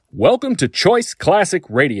Welcome to Choice Classic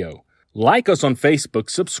Radio. Like us on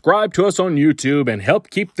Facebook, subscribe to us on YouTube, and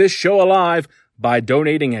help keep this show alive by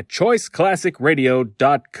donating at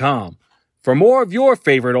choiceclassicradio.com. For more of your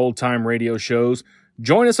favorite old-time radio shows,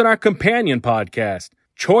 join us on our companion podcast,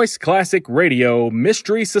 Choice Classic Radio,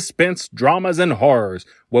 Mystery, Suspense, Dramas, and Horrors,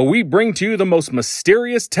 where we bring to you the most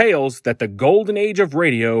mysterious tales that the golden age of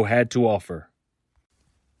radio had to offer.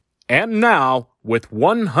 And now, with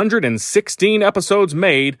 116 episodes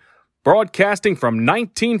made, broadcasting from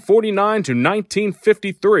 1949 to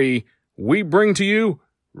 1953, we bring to you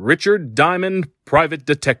Richard Diamond, Private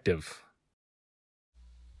Detective.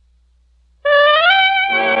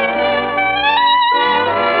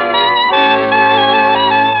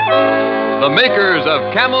 The makers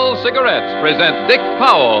of Camel cigarettes present Dick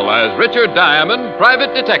Powell as Richard Diamond,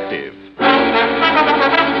 Private Detective.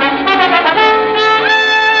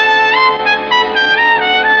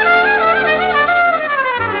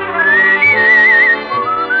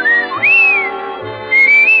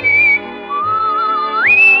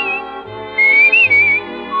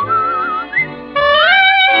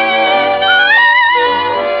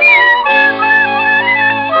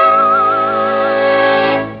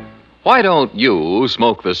 Why don't you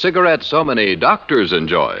smoke the cigarette so many doctors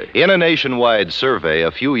enjoy? In a nationwide survey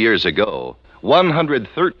a few years ago,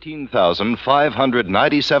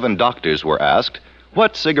 113,597 doctors were asked,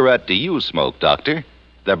 "What cigarette do you smoke, doctor?"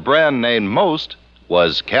 The brand named most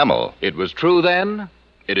was Camel. It was true then.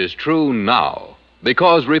 It is true now.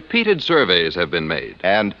 Because repeated surveys have been made.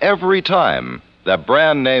 And every time, the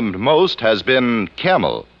brand named most has been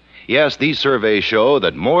Camel. Yes, these surveys show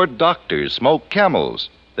that more doctors smoke Camels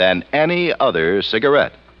than any other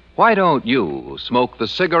cigarette. Why don't you smoke the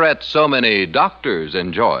cigarette so many doctors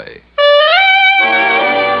enjoy?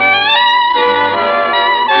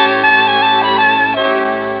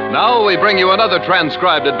 Now we bring you another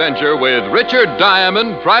transcribed adventure with Richard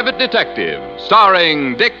Diamond, Private Detective,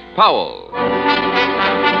 starring Dick Powell.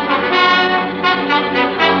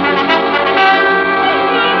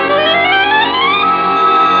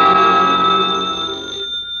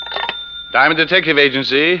 Diamond Detective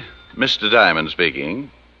Agency, Mr. Diamond speaking.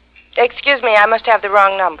 Excuse me, I must have the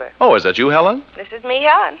wrong number. Oh, is that you, Helen? This is me,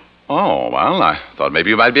 Helen. Oh, well, I thought maybe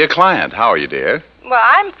you might be a client. How are you, dear? Well,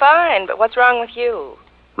 I'm fine, but what's wrong with you?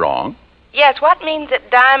 Wrong? Yes, what means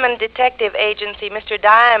at Diamond Detective Agency, Mr.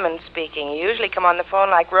 Diamond speaking? You usually come on the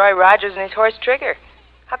phone like Roy Rogers and his horse Trigger.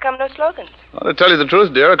 How come no slogans? Well, to tell you the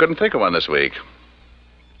truth, dear, I couldn't think of one this week.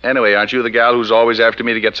 Anyway, aren't you the gal who's always after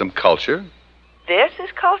me to get some culture? This is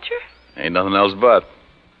culture? Ain't nothing else but.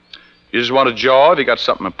 You just want a jaw if you got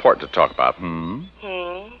something important to talk about,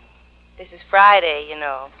 This is Friday, you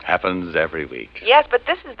know. Happens every week. Yes, but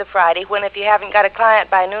this is the Friday when if you haven't got a client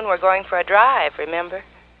by noon, we're going for a drive, remember?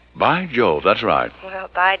 By Jove, that's right. Well,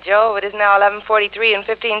 by Jove, it is now 11:43 and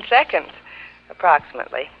 15 seconds,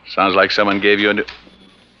 approximately. Sounds like someone gave you a new...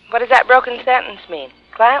 What does that broken sentence mean?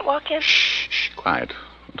 Client walk in? Shh, quiet.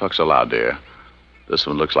 Don't talk so loud, dear. This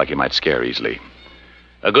one looks like he might scare easily.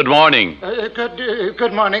 Good morning.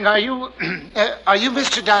 Good morning. Are you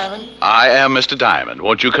Mr. Diamond? I am Mr. Diamond.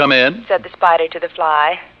 Won't you come in? Said the spider to the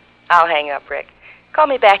fly. I'll hang up, Rick. Call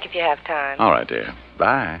me back if you have time. All right, dear.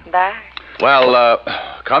 Bye. Bye. Well,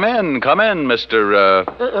 come in, Mr.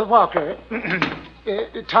 Walker.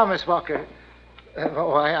 Thomas Walker.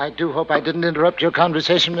 I do hope I didn't interrupt your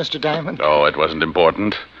conversation, Mr. Diamond. Oh, it wasn't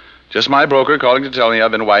important. Just my broker calling to tell me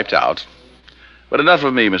I've been wiped out. But enough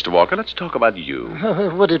of me, Mr. Walker. Let's talk about you.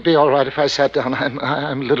 Would it be all right if I sat down?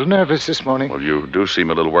 I'm a little nervous this morning. Well, you do seem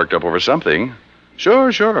a little worked up over something.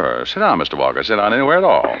 Sure. Sit down, Mr. Walker. Sit down anywhere at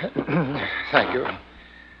all. Thank you.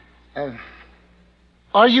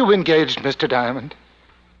 Are you engaged, Mr. Diamond?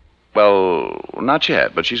 Well, not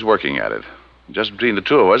yet, but she's working at it. Just between the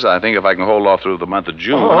two of us, I think if I can hold off through the month of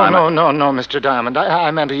June... Oh, no, Mr. Diamond.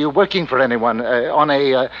 I meant, are you working for anyone on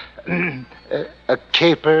a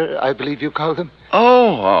caper, I believe you call them?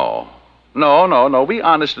 Oh. No. We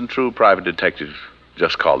honest and true private detectives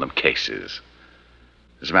just call them cases.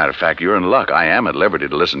 As a matter of fact, you're in luck. I am at liberty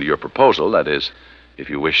to listen to your proposal. That is, if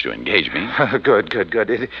you wish to engage me. Good.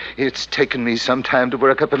 It's taken me some time to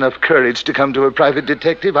work up enough courage to come to a private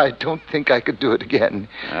detective. I don't think I could do it again.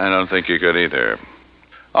 I don't think you could either.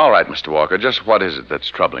 All right, Mr. Walker, just what is it that's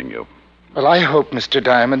troubling you? Well, I hope, Mr.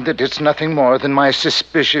 Diamond, that it's nothing more than my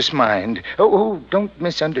suspicious mind. Oh, don't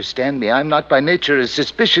misunderstand me. I'm not by nature a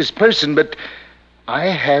suspicious person, but I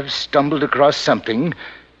have stumbled across something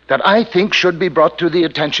that I think should be brought to the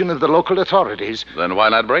attention of the local authorities. Then why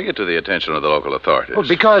not bring it to the attention of the local authorities? Well,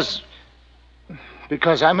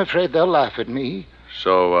 because I'm afraid they'll laugh at me.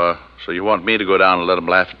 So you want me to go down and let him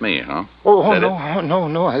laugh at me, huh?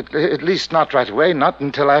 No. At least not right away. Not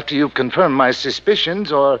until after you've confirmed my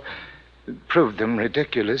suspicions or proved them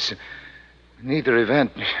ridiculous. In either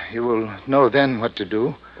event, you will know then what to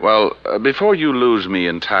do. Well, before you lose me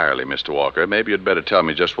entirely, Mr. Walker, maybe you'd better tell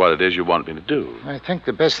me just what it is you want me to do. I think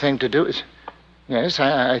the best thing to do is... Yes,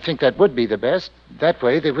 I think that would be the best. That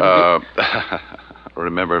way they wouldn't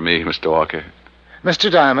Remember me, Mr. Walker.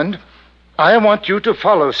 Mr. Diamond, I want you to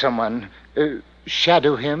follow someone.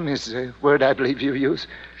 Shadow him is the word I believe you use.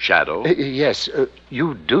 Shadow? Yes.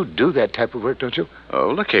 You do that type of work, don't you?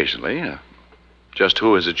 Oh, occasionally. Just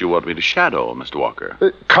who is it you want me to shadow, Mr. Walker?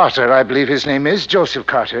 Carter, I believe his name is. Joseph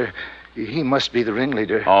Carter. He must be the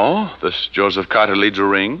ringleader. Oh, this Joseph Carter leads a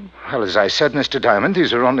ring? Well, as I said, Mr. Diamond,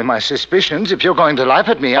 these are only my suspicions. If you're going to laugh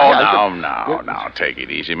at me, Now, take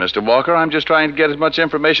it easy, Mr. Walker. I'm just trying to get as much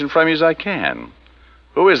information from you as I can.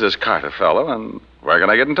 Who is this Carter fellow, and where can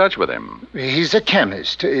I get in touch with him? He's a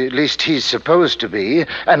chemist. At least he's supposed to be.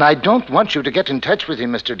 And I don't want you to get in touch with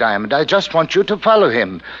him, Mr. Diamond. I just want you to follow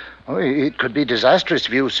him. Oh, it could be disastrous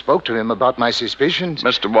if you spoke to him about my suspicions.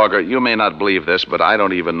 Mr. Walker, you may not believe this, but I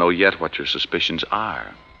don't even know yet what your suspicions are.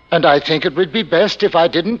 And I think it would be best if I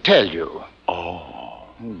didn't tell you. Oh.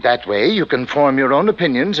 That way you can form your own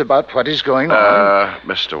opinions about what is going on.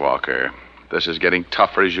 Mr. Walker, this is getting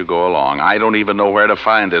tougher as you go along. I don't even know where to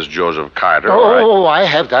find this Joseph Carter. I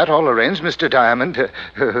have that all arranged, Mr. Diamond.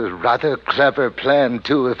 Rather clever plan,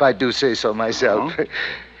 too, if I do say so myself. Huh?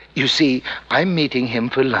 You see, I'm meeting him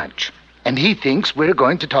for lunch, and he thinks we're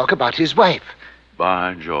going to talk about his wife.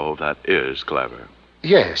 By Jove, that is clever.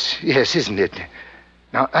 Yes, isn't it?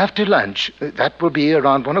 Now, after lunch, that will be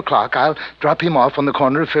around 1 o'clock, I'll drop him off on the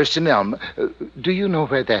corner of First and Elm. Do you know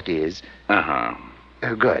where that is? Uh-huh.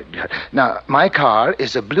 Good. Now, my car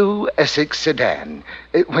is a blue Essex sedan.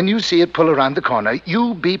 When you see it pull around the corner,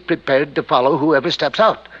 you be prepared to follow whoever steps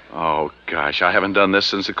out. Oh, gosh, I haven't done this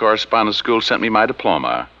since the correspondence school sent me my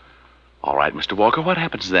diploma. All right, Mr. Walker, what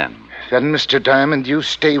happens then? Then, Mr. Diamond, you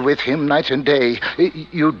stay with him night and day.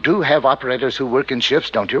 You do have operators who work in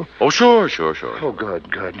shifts, don't you? Oh, sure. Oh,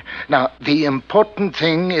 good. Now, the important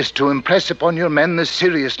thing is to impress upon your men the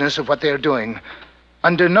seriousness of what they're doing.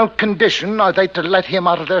 Under no condition are they to let him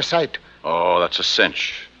out of their sight. Oh, that's a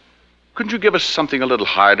cinch. Couldn't you give us something a little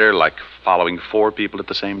harder, like following 4 people at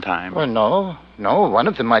the same time? Well, no. One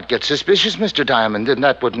of them might get suspicious, Mr. Diamond, and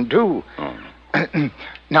that wouldn't do. Oh.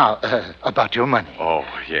 Now, about your money. Oh,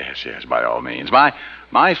 yes, by all means.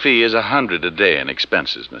 My fee is $100 a day in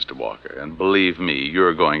expenses, Mr. Walker. And believe me,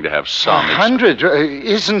 you're going to have some... $100?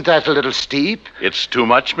 Isn't that a little steep? It's too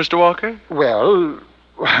much, Mr. Walker? Well,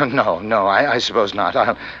 no, I suppose not.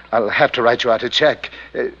 I'll have to write you out a check.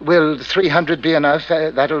 Will $300 be enough?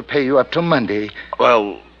 That'll pay you up till Monday.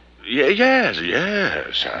 Well, yes.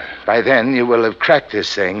 By then, you will have cracked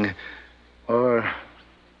this thing. Or...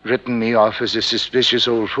 written me off as a suspicious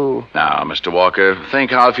old fool. Now, Mr. Walker, think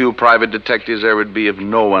how few private detectives there would be if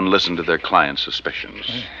no one listened to their clients'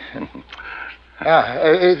 suspicions.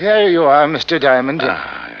 There you are, Mr. Diamond.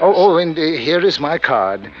 Yes. And here is my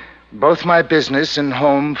card. Both my business and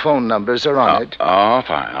home phone numbers are on it. Oh,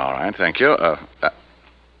 fine. All right, thank you.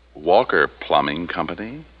 Walker Plumbing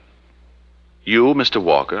Company? You, Mr.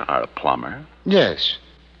 Walker, are a plumber? Yes.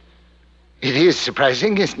 It is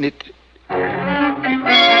surprising, isn't it?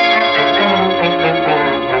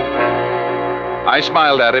 I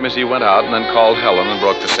smiled at him as he went out and then called Helen and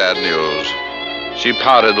broke the sad news. She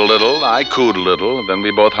pouted a little, I cooed a little, and then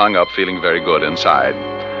we both hung up feeling very good inside.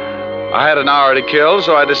 I had an hour to kill,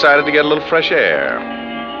 so I decided to get a little fresh air.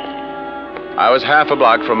 I was half a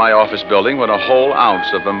block from my office building when a whole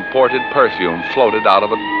ounce of imported perfume floated out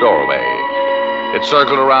of a doorway. It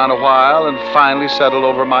circled around a while and finally settled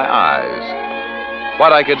over my eyes.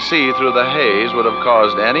 What I could see through the haze would have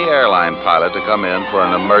caused any airline pilot to come in for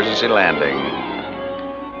an emergency landing.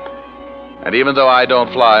 And even though I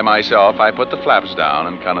don't fly myself, I put the flaps down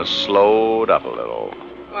and kind of slowed up a little.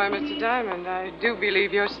 Why, Mr. Diamond, I do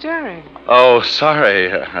believe you're staring. Oh, sorry.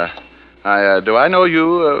 Do I know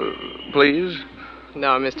you, please?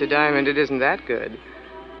 No, Mr. Diamond, it isn't that good.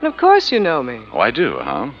 And of course you know me. Oh, I do,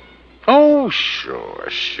 huh? Oh,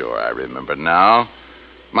 sure, I remember now.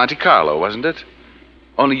 Monte Carlo, wasn't it?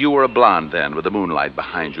 Only you were a blonde then, with the moonlight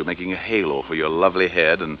behind you, making a halo for your lovely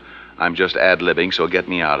head, and I'm just ad-libbing, so get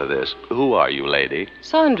me out of this. Who are you, lady?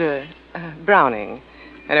 Sandra Browning,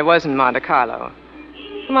 and it wasn't Monte Carlo.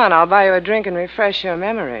 Come on, I'll buy you a drink and refresh your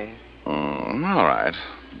memory. All right.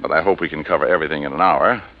 But I hope we can cover everything in an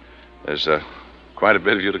hour. There's quite a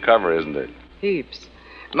bit of you to cover, isn't there? Heaps.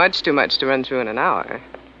 Much too much to run through in an hour.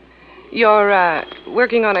 You're,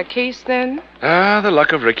 working on a case, then? The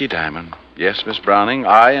luck of Ricky Diamond. Yes, Miss Browning,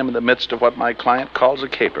 I am in the midst of what my client calls a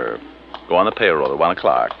caper. Go on the payroll at 1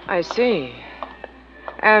 o'clock. I see.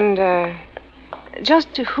 And,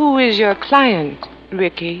 just who is your client,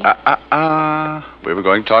 Ricky? We were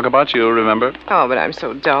going to talk about you, remember? Oh, but I'm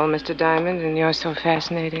so dull, Mr. Diamond, and you're so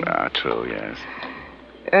fascinating. True, yes.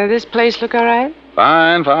 This place look all right?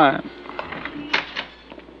 Fine, fine.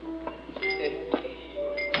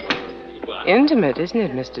 Intimate, isn't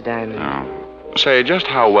it, Mr. Diamond? Oh. Say, just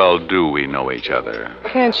how well do we know each other?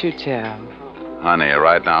 Can't you tell? Honey,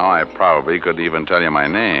 right now I probably could even tell you my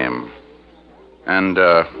name. And,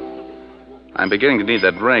 I'm beginning to need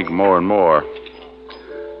that drink more and more.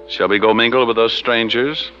 Shall we go mingle with those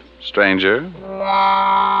strangers? Stranger?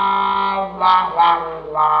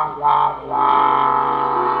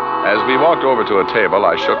 As we walked over to a table,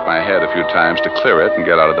 I shook my head a few times to clear it and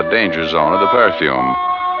get out of the danger zone of the perfume.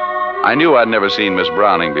 I knew I'd never seen Miss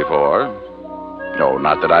Browning before. No,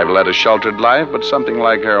 not that I've led a sheltered life, but something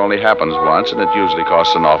like her only happens once, and it usually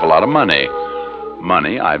costs an awful lot of money.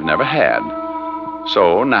 Money I've never had.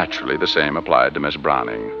 So, naturally, the same applied to Miss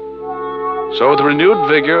Browning. So, with renewed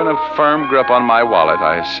vigor and a firm grip on my wallet,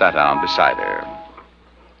 I sat down beside her.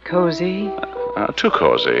 Cozy? Too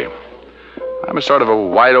cozy. I'm a sort of a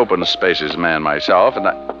wide-open spaces man myself, and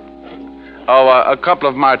a couple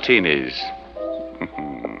of martinis.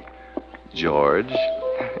 George?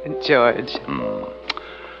 George.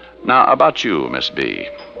 Now, about you, Miss B.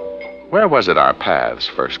 Where was it our paths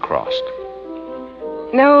first crossed?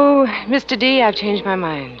 No, Mr. D, I've changed my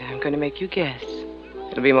mind. I'm going to make you guess.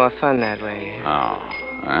 It'll be more fun that way. Oh,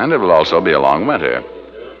 and it will also be a long winter.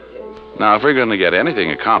 Now, if we're going to get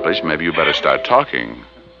anything accomplished, maybe you better start talking.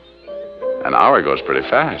 An hour goes pretty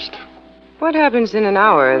fast. What happens in an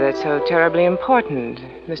hour that's so terribly important,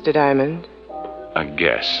 Mr. Diamond? A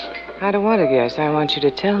guess. I don't want to guess. I want you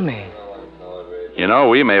to tell me. You know,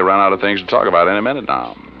 we may run out of things to talk about any minute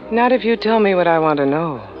now. Not if you tell me what I want to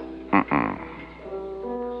know.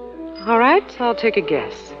 All right, I'll take a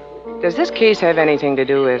guess. Does this case have anything to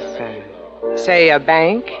do with, say, a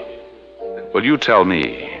bank? Well, you tell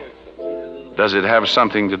me. Does it have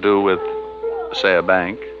something to do with, say, a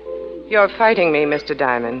bank? You're fighting me, Mr.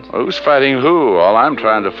 Diamond. Who's fighting who? All I'm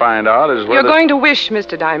trying to find out is whether... You're going to wish,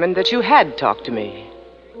 Mr. Diamond, that you had talked to me.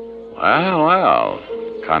 Well.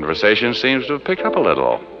 Conversation seems to have picked up a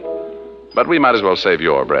little. But we might as well save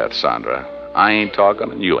your breath, Sandra. I ain't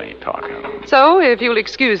talking and you ain't talking. So, if you'll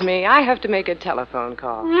excuse me, I have to make a telephone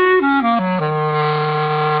call.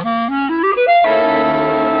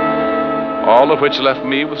 All of which left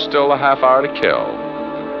me with still a half hour to kill.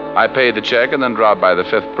 I paid the check and then dropped by the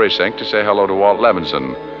 5th Precinct to say hello to Walt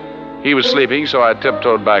Levinson. He was sleeping, so I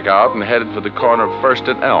tiptoed back out and headed for the corner of 1st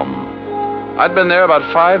and Elm. I'd been there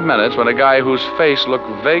about 5 minutes when a guy whose face looked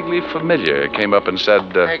vaguely familiar came up and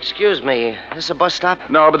said, Excuse me, is this a bus stop?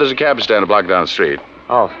 No, but there's a cab stand a block down the street.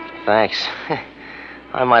 Oh, thanks.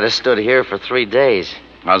 I might have stood here for 3 days.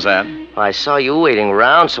 How's that? I saw you waiting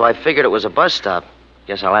around, so I figured it was a bus stop.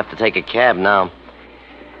 Guess I'll have to take a cab now.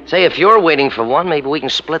 Say, if you're waiting for one, maybe we can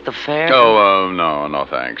split the fare? Oh, no,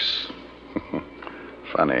 thanks.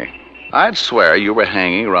 Funny. I'd swear you were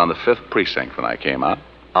hanging around the 5th Precinct when I came out.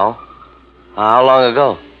 Oh? How long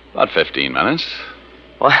ago? About 15 minutes.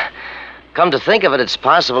 Well, come to think of it, it's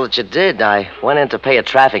possible that you did. I went in to pay a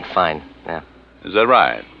traffic fine. Yeah. Is that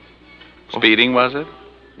right? Speeding, was it?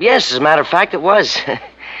 Yes, as a matter of fact, it was.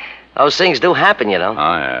 Those things do happen, you know.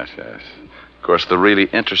 Oh, yes. Of course, the really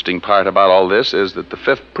interesting part about all this is that the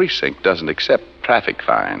 5th Precinct doesn't accept traffic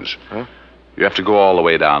fines. Huh? You have to go all the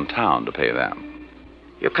way downtown to pay them.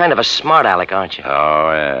 You're kind of a smart aleck, aren't you?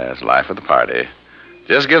 Oh, yes. Life of the party.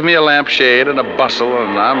 Just give me a lampshade and a bustle,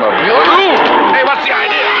 and I'm a... Hey, what's the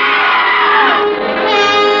idea?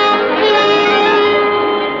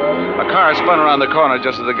 A car spun around the corner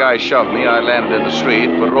just as the guy shoved me. I landed in the street,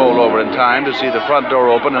 but rolled over in time to see the front door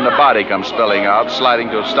open and a body come spilling out, sliding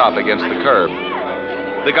to a stop against the curb.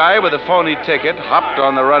 The guy with the phony ticket hopped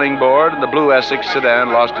on the running board, and the blue Essex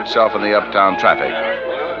sedan lost itself in the uptown traffic.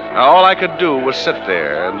 Now, all I could do was sit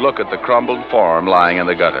there and look at the crumbled form lying in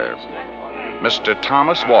the gutter. Mr.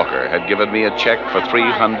 Thomas Walker had given me a check for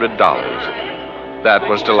 $300. That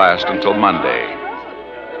was to last until Monday.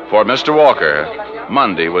 For Mr. Walker,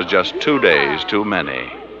 Monday was just 2 days too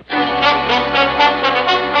many.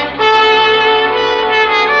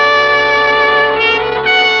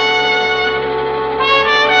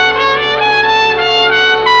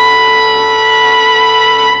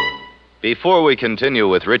 Before we continue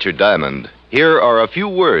with Richard Diamond, here are a few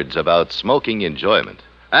words about smoking enjoyment.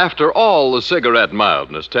 After all the cigarette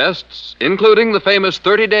mildness tests, including the famous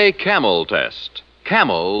 30-day Camel test,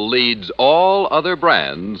 Camel leads all other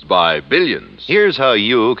brands by billions. Here's how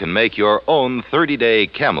you can make your own 30-day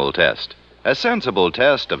Camel test. A sensible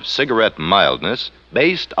test of cigarette mildness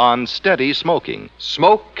based on steady smoking.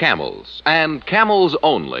 Smoke Camels, and Camels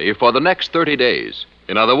only for the next 30 days.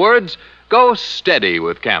 In other words, go steady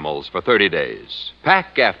with Camels for 30 days.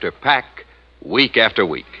 Pack after pack, week after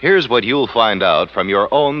week. Here's what you'll find out from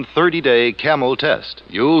your own 30-day Camel test.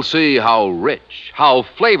 You'll see how rich, how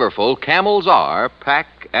flavorful Camels are,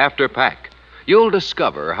 pack after pack. You'll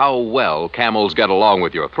discover how well Camels get along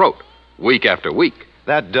with your throat, week after week.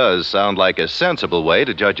 That does sound like a sensible way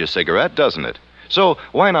to judge a cigarette, doesn't it? So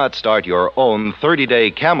why not start your own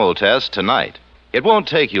 30-day Camel test tonight? It won't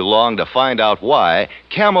take you long to find out why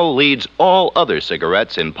Camel leads all other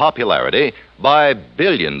cigarettes in popularity by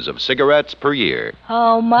billions of cigarettes per year.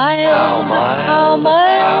 How mild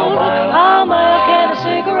can a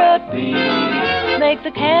cigarette be? Make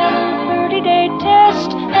the Camel 30-day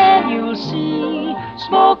test and you'll see.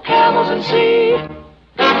 Smoke Camels and see.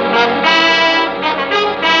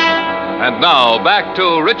 And now, back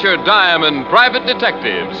to Richard Diamond, Private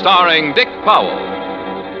Detective, starring Dick Powell.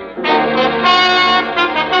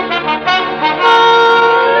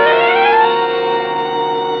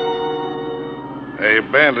 They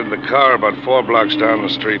abandoned the car about 4 blocks down the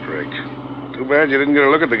street, Rick. Too bad you didn't get a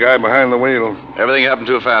look at the guy behind the wheel. Everything happened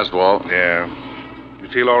too fast, Walt. Yeah. You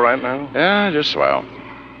feel all right now? Yeah, just swell.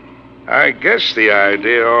 I guess the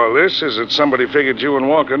idea of all this is that somebody figured you and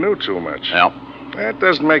Walker knew too much. Yeah. That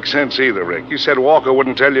doesn't make sense either, Rick. You said Walker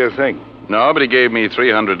wouldn't tell you a thing. No, but he gave me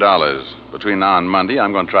 $300. Between now and Monday,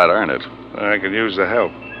 I'm going to try to earn it. I could use the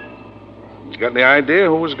help. You got any idea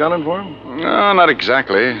who was gunning for him? No, not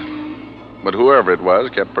exactly. But whoever it was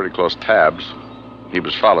kept pretty close tabs. He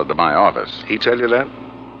was followed to my office. He tell you that?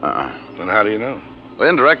 Uh-uh. Then how do you know? Well,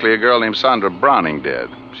 indirectly, a girl named Sandra Browning did.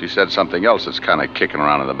 She said something else that's kind of kicking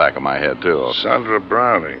around in the back of my head, too. Sandra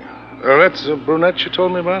Browning. That's the brunette you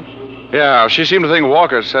told me about? Yeah, she seemed to think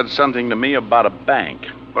Walker said something to me about a bank.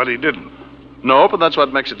 But he didn't. No, but that's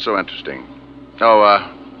what makes it so interesting.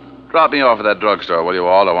 Oh, drop me off at that drugstore, will you,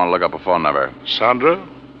 Walt? I want to look up a phone number. Sandra?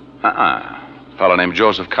 A fellow named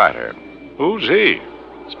Joseph Carter. Who's he?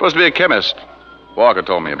 Supposed to be a chemist. Walker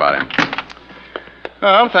told me about him.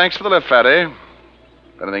 Well, thanks for the lift, Fatty.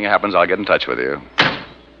 If anything happens, I'll get in touch with you.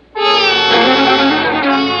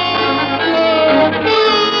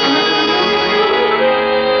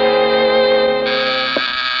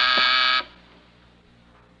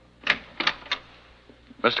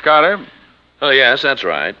 Mr. Carter? Oh, yes, that's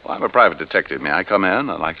right. Well, I'm a private detective. May I come in?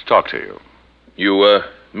 I'd like to talk to you. You,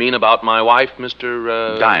 mean about my wife,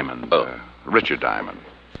 Mr. Diamond. Oh. Richard Diamond.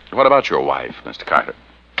 What about your wife, Mr. Carter?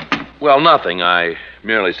 Well, nothing. I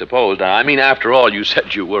merely supposed. I mean, after all, you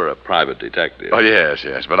said you were a private detective. Oh, yes.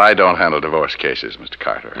 But I don't handle divorce cases, Mr.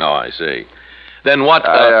 Carter. Oh, I see. Then what,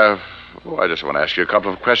 I just want to ask you a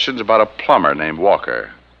couple of questions about a plumber named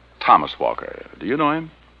Walker. Thomas Walker. Do you know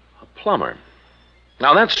him? A plumber?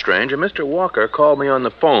 Now, that's strange. Mr. Walker called me on the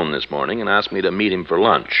phone this morning and asked me to meet him for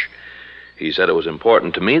lunch. He said it was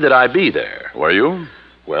important to me that I be there. Were you?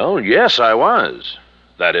 Well, yes, I was.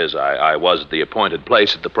 That is, I was at the appointed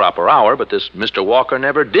place at the proper hour, but this Mr. Walker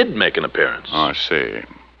never did make an appearance. Oh, I see.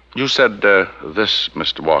 You said, this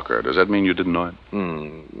Mr. Walker. Does that mean you didn't know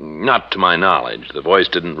him? Not to my knowledge. The voice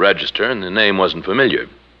didn't register, and the name wasn't familiar.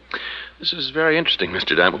 This is very interesting,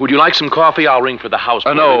 Mr. Diamond. Would you like some coffee? I'll ring for the house.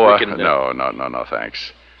 No,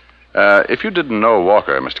 thanks. If you didn't know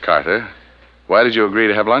Walker, Mr. Carter, why did you agree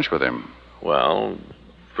to have lunch with him? Well,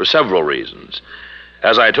 for several reasons.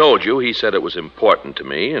 As I told you, he said it was important to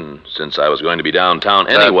me, and since I was going to be downtown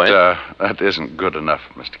anyway... That isn't good enough,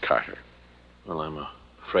 Mr. Carter. Well, I'm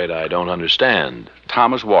afraid I don't understand.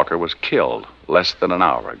 Thomas Walker was killed less than an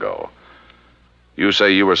hour ago. You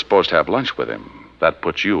say you were supposed to have lunch with him. That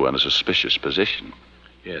puts you in a suspicious position.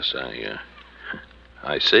 Yes,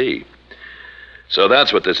 I see. So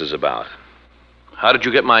that's what this is about. How did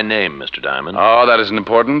you get my name, Mr. Diamond? Oh, that isn't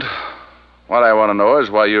important. What I want to know is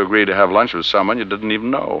why you agreed to have lunch with someone you didn't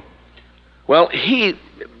even know. Well,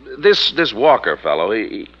 this Walker fellow,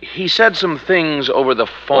 he said some things over the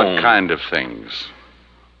phone. What kind of things?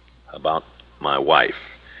 About my wife.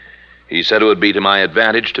 He said it would be to my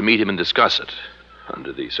advantage to meet him and discuss it.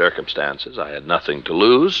 Under the circumstances, I had nothing to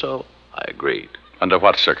lose, so I agreed. Under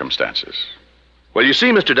what circumstances? Well, you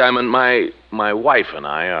see, Mr. Diamond, my wife and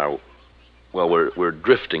I are, well, we're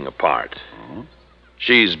drifting apart. Uh-huh.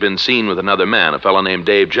 She's been seen with another man, a fellow named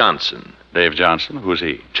Dave Johnson. Dave Johnson? Who's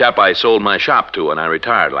he? Chap I sold my shop to when I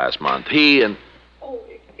retired last month. He and... Oh,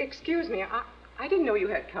 excuse me. I didn't know you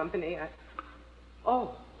had company.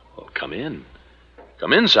 Oh. Well, come in.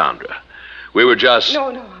 Come in, Sandra. We were just... No,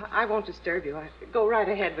 I won't disturb you. Go right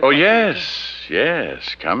ahead with Oh,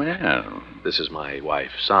 yes. Come in. This is my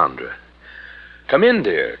wife, Sandra. Come in,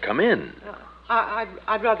 dear. Come in.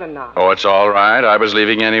 I'd rather not. Oh, it's all right. I was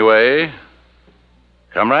leaving anyway.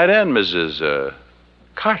 Come right in, Mrs.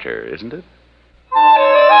 Carter, isn't it?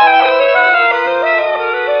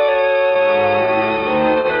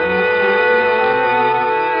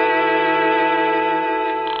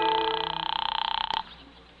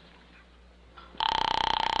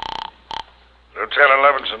 Lieutenant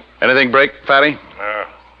Levinson. Anything break, Fatty?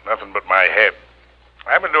 Nothing but my head.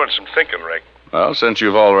 I've been doing some thinking, Rick. Well, since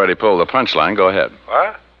you've already pulled the punchline, go ahead.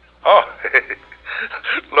 What? Oh,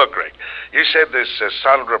 look, Rick. You said this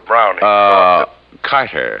Sandra Browning.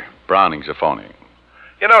 Carter. Browning's a phony.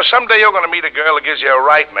 You know, someday you're going to meet a girl that gives you a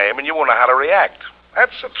right name and you won't know how to react.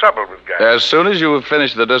 That's the trouble with guys. As soon as you have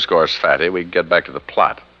finished the discourse, Fatty, we can get back to the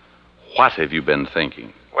plot. What have you been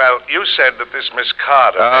thinking? Well, you said that this Miss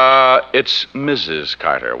Carter... It's Mrs.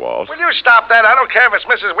 Carter, Walt. Will you stop that? I don't care if it's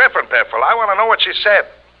Mrs. Whiffenpiffle. I want to know what she said.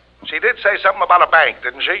 She did say something about a bank,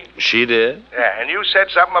 didn't she? She did? Yeah, and you said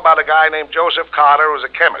something about a guy named Joseph Carter who's a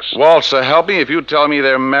chemist. Walt, so help me. If you tell me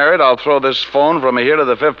they're married, I'll throw this phone from here to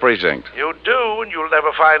the 5th Precinct. You do, and you'll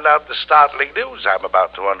never find out the startling news I'm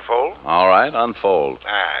about to unfold. All right, unfold.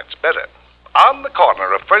 It's better. On the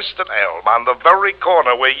corner of First and Elm, on the very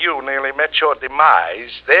corner where you nearly met your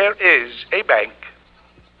demise, there is a bank.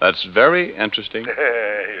 That's very interesting.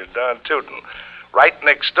 You're darn tootin'. Right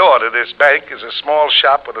next door to this bank is a small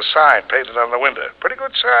shop with a sign painted on the window. Pretty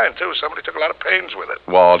good sign, too. Somebody took a lot of pains with it.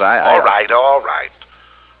 Walt, All right.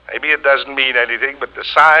 Maybe it doesn't mean anything, but the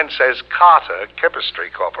sign says Carter Chemistry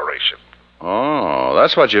Corporation. Oh,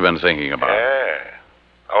 that's what you've been thinking about. Yeah.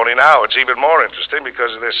 Only now it's even more interesting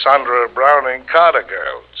because of this Sandra Browning Carter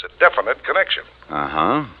girl. It's a definite connection.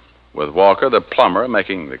 Uh-huh. With Walker, the plumber,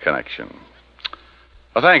 making the connection.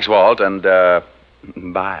 Well, thanks, Walt, and,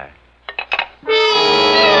 bye.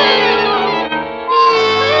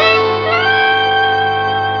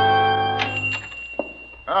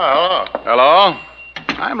 Oh, hello. Hello?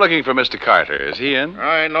 I'm looking for Mr. Carter. Is he in?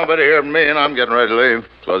 Ain't nobody here but me, and I'm getting ready to leave.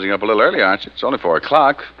 Closing up a little early, aren't you? It's only 4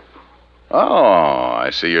 o'clock. Oh, I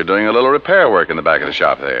see you're doing a little repair work in the back of the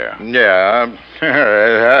shop there. Yeah, I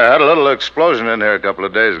had a little explosion in here a couple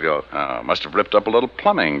of days ago. Oh, must have ripped up a little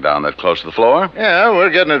plumbing down that close to the floor. Yeah,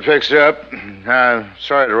 we're getting it fixed up.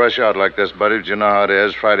 Sorry to rush out like this, buddy, but you know how it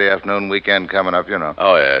is. Friday afternoon, weekend coming up, you know.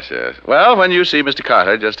 Oh, yes. Well, when you see Mr.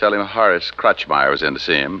 Carter, just tell him Horace Crutchmeyer was in to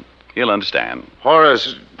see him. He'll understand.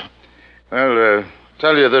 Horace, well,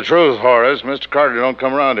 tell you the truth, Horace, Mr. Carter don't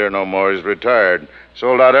come around here no more. He's retired.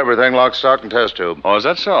 Sold out everything, lock, stock, and test tube. Oh, is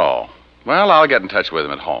that so? Well, I'll get in touch with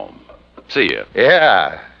him at home. See you.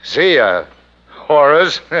 Yeah, see ya,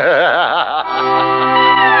 Horace.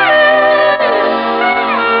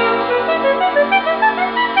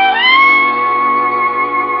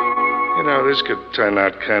 You know, this could turn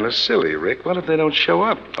out kind of silly, Rick. What if they don't show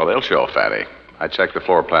up? Oh, they'll show, Fatty. I checked the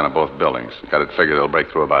floor plan of both buildings. Got it figured they'll break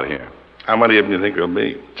through about here. How many of them do you think there'll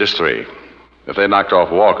be? Just 3. If they knocked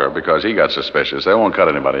off Walker because he got suspicious, they won't cut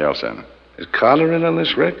anybody else in. Is Carter in on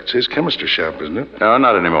this, Rick? It's his chemistry shop, isn't it? No,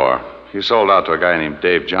 not anymore. He sold out to a guy named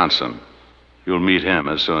Dave Johnson. You'll meet him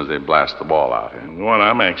as soon as they blast the wall out here. The one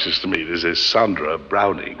I'm anxious to meet is this Sandra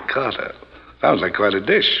Browning Carter. Sounds like quite a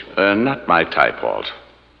dish. Not my type, Walt.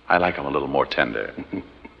 I like him a little more tender.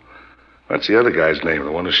 What's the other guy's name,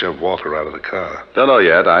 the one who shoved Walker out of the car? Don't know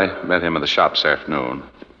yet. I met him in the shop this afternoon.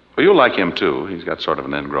 Well, you'll like him, too. He's got sort of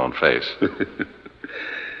an ingrown face.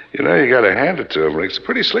 You know, you gotta hand it to him, Rick. It's a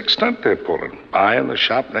pretty slick stunt they're pulling. Buying the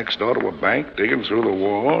shop next door to a bank, digging through the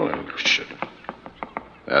wall, and... Shh.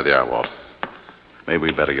 There they are, Walt. Maybe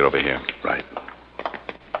we'd better get over here. Right.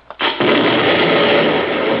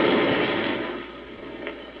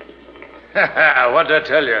 What'd I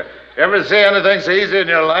tell you? Ever see anything so easy in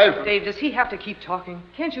your life? Dave, does he have to keep talking?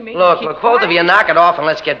 Can't you make Look, him keep both quiet? of you knock it off and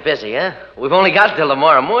let's get busy, huh? We've only got till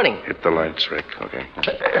tomorrow morning. Hit the lights, Rick. Okay.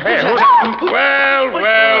 Well.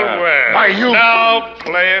 Why, you... Now,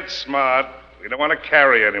 play it smart. We don't want to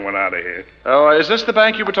carry anyone out of here. Oh, is this the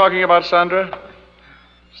bank you were talking about, Sandra?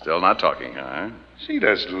 Still not talking, huh? She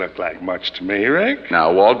doesn't look like much to me, Rick.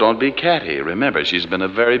 Now, Walt, don't be catty. Remember, she's been a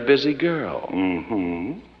very busy girl.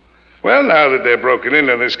 Mm-hmm. Well, now that they're broken in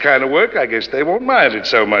on this kind of work, I guess they won't mind it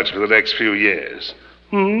so much for the next few years.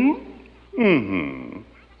 Mm-hmm.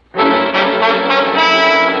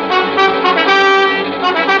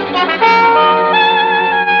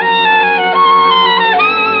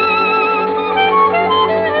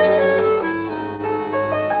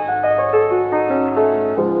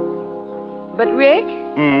 But, Rick,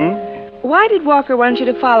 Hmm? why did Walker want you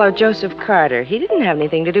to follow Joseph Carter? He didn't have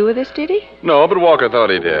anything to do with this, did he? No, but Walker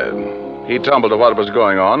thought he did. He tumbled to what was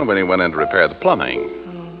going on when he went in to repair the plumbing.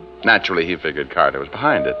 Naturally, he figured Carter was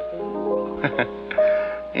behind it.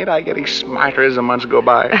 Ain't I getting smarter as the months go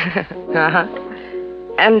by? Uh-huh.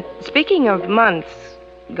 And speaking of months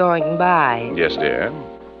going by, Yes, dear.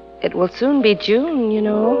 it will soon be June, you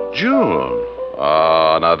know. June.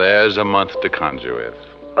 Oh, now there's a month to conjure with.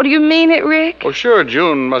 Oh, do you mean it, Rick? Well, sure,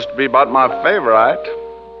 June must be about my favorite.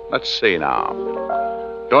 Let's see now.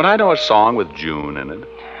 Don't I know a song with June in it?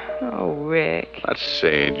 Oh, Rick. Let's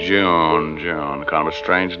see. June. Kind of a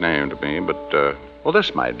strange name to me, but, well,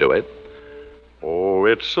 this might do it. Oh,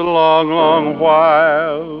 it's a long, long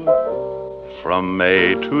while from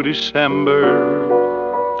May to December,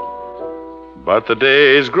 but the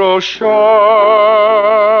days grow short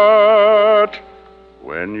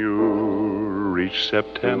when you reach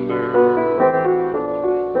September,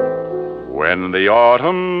 when the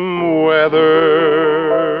autumn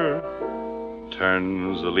weather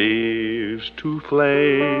turns the leaves to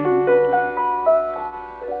flame.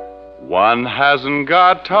 One hasn't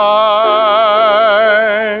got time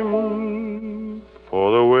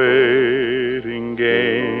for the waiting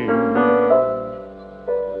game.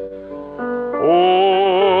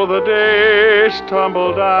 Oh, the days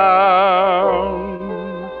tumble down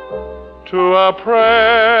to a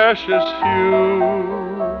precious few.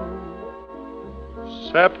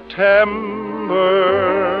 September,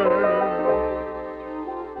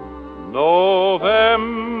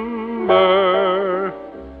 November,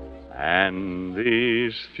 and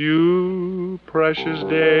these few precious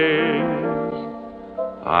days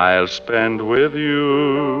I'll spend with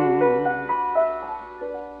you.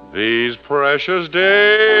 These precious days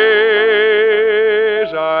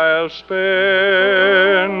I'll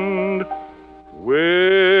spend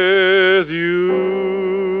with you.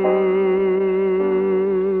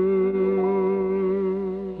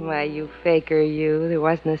 Why, you faker, you. There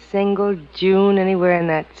wasn't a single June anywhere in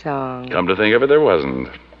that song. Come to think of it, there wasn't.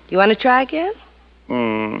 You want to try again?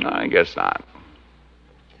 I guess not.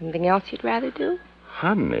 Something else you'd rather do?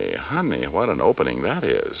 Honey, what an opening that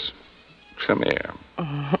is. Come here.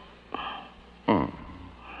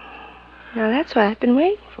 Now, that's what I've been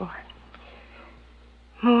waiting for.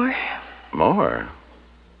 More? More?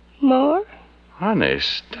 More? Honey,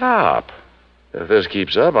 stop. If this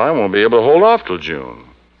keeps up, I won't be able to hold off till June.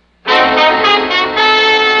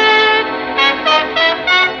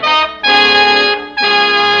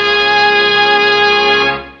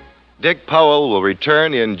 Dick Powell will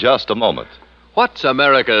return in just a moment. What's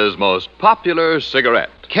America's most popular cigarette?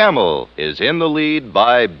 Camel is in the lead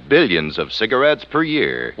by billions of cigarettes per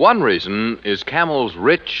year. One reason is Camel's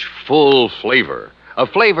rich, full flavor. A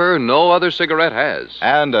flavor no other cigarette has.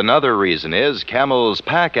 And another reason is Camel's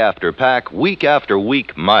pack after pack, week after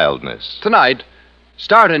week mildness. Tonight,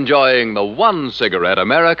 start enjoying the one cigarette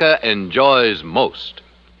America enjoys most.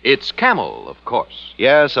 It's Camel, of course.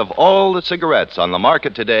 Yes, of all the cigarettes on the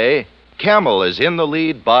market today, Camel is in the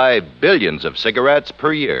lead by billions of cigarettes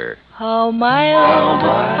per year. How mild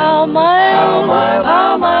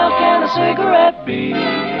can a cigarette be?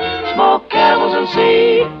 Smoke Camels and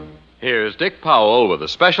see. Here's Dick Powell with a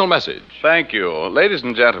special message. Thank you. Ladies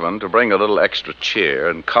and gentlemen, to bring a little extra cheer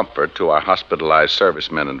and comfort to our hospitalized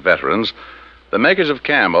servicemen and veterans, the makers of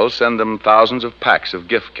Camels send them thousands of packs of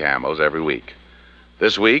gift Camels every week.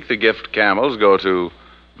 This week, the gift Camels go to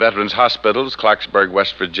Veterans Hospitals, Clarksburg,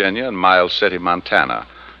 West Virginia, and Miles City, Montana.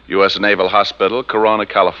 U.S. Naval Hospital, Corona,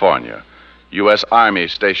 California. U.S. Army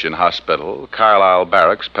Station Hospital, Carlisle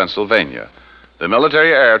Barracks, Pennsylvania. The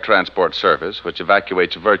Military Air Transport Service, which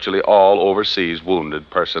evacuates virtually all overseas wounded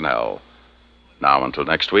personnel. Now, until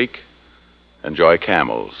next week, enjoy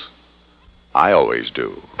Camels. I always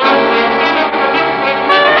do.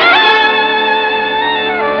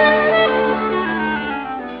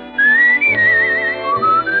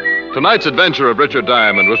 Tonight's adventure of Richard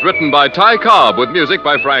Diamond was written by Ty Cobb with music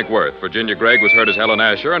by Frank Worth. Virginia Gregg was heard as Helen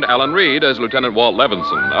Asher and Alan Reed as Lieutenant Walt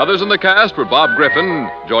Levinson. Others in the cast were Bob Griffin,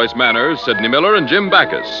 Joyce Manners, Sidney Miller, and Jim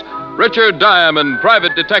Backus. Richard Diamond,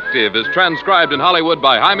 Private Detective, is transcribed in Hollywood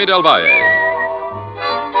by Jaime Del Valle.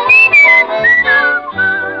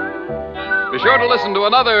 Be sure to listen to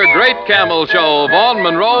another great Camel show, Vaughn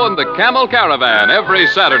Monroe and the Camel Caravan, every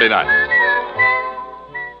Saturday night.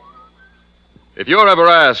 If you're ever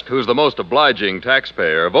asked who's the most obliging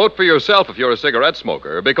taxpayer, vote for yourself if you're a cigarette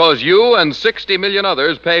smoker, because you and 60 million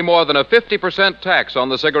others pay more than a 50% tax on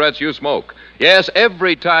the cigarettes you smoke. Yes,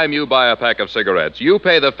 every time you buy a pack of cigarettes, you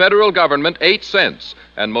pay the federal government 8 cents,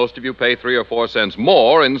 and most of you pay 3 or 4 cents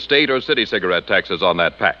more in state or city cigarette taxes on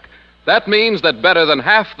that pack. That means that better than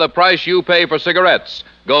half the price you pay for cigarettes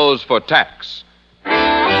goes for tax.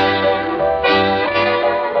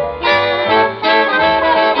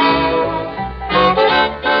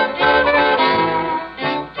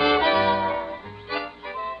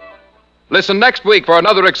 Listen next week for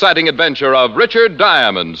another exciting adventure of Richard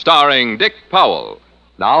Diamond, starring Dick Powell.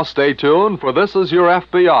 Now stay tuned, for This Is Your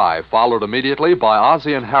FBI, followed immediately by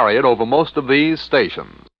Ozzie and Harriet over most of these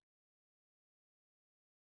stations.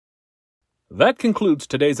 That concludes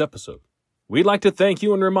today's episode. We'd like to thank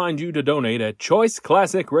you and remind you to donate at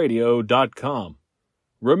choiceclassicradio.com.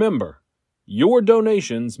 Remember, your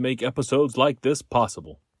donations make episodes like this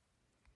possible.